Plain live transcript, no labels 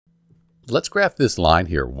Let's graph this line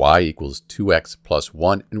here, y equals 2x plus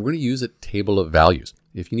 1, and we're going to use a table of values.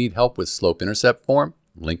 If you need help with slope-intercept form,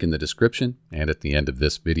 link in the description and at the end of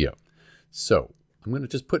this video. So I'm going to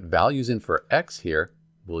just put values in for x here.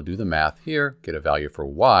 We'll do the math here, get a value for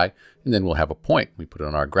y, and then we'll have a point. We put it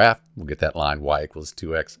on our graph, we'll get that line y equals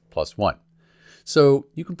 2x plus 1. So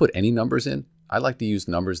you can put any numbers in. I like to use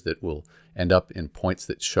numbers that will end up in points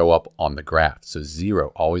that show up on the graph. So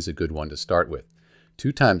 0, always a good one to start with.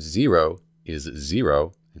 2 times 0 is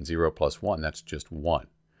 0, and 0 plus 1, that's just 1.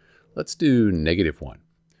 Let's do negative 1.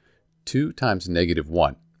 2 times negative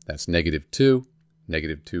 1, that's negative 2.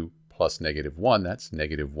 Negative 2 plus negative 1, that's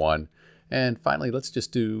negative 1. And finally, let's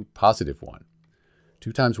just do positive 1.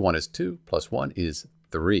 2 times 1 is 2, plus 1 is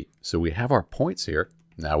 3. So we have our points here.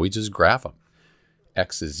 Now we just graph them.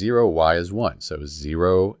 X is 0, y is 1. So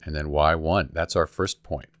 0 and then y 1. That's our first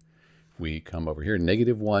point. We come over here,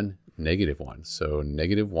 negative 1, negative 1. So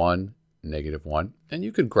negative 1, negative 1. And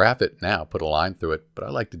you could graph it now, put a line through it, but I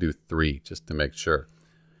like to do 3 just to make sure.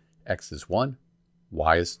 X is 1,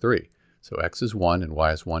 y is 3. So x is 1 and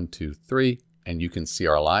y is 1, 2, 3. And you can see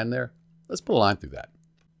our line there. Let's put a line through that.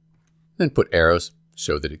 Then put arrows,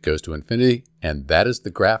 show that it goes to infinity. And that is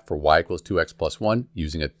the graph for y equals 2x plus 1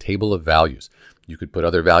 using a table of values. You could put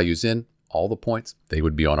other values in, all the points, they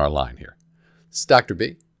would be on our line here. This is Dr.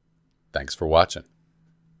 B. Thanks for watching.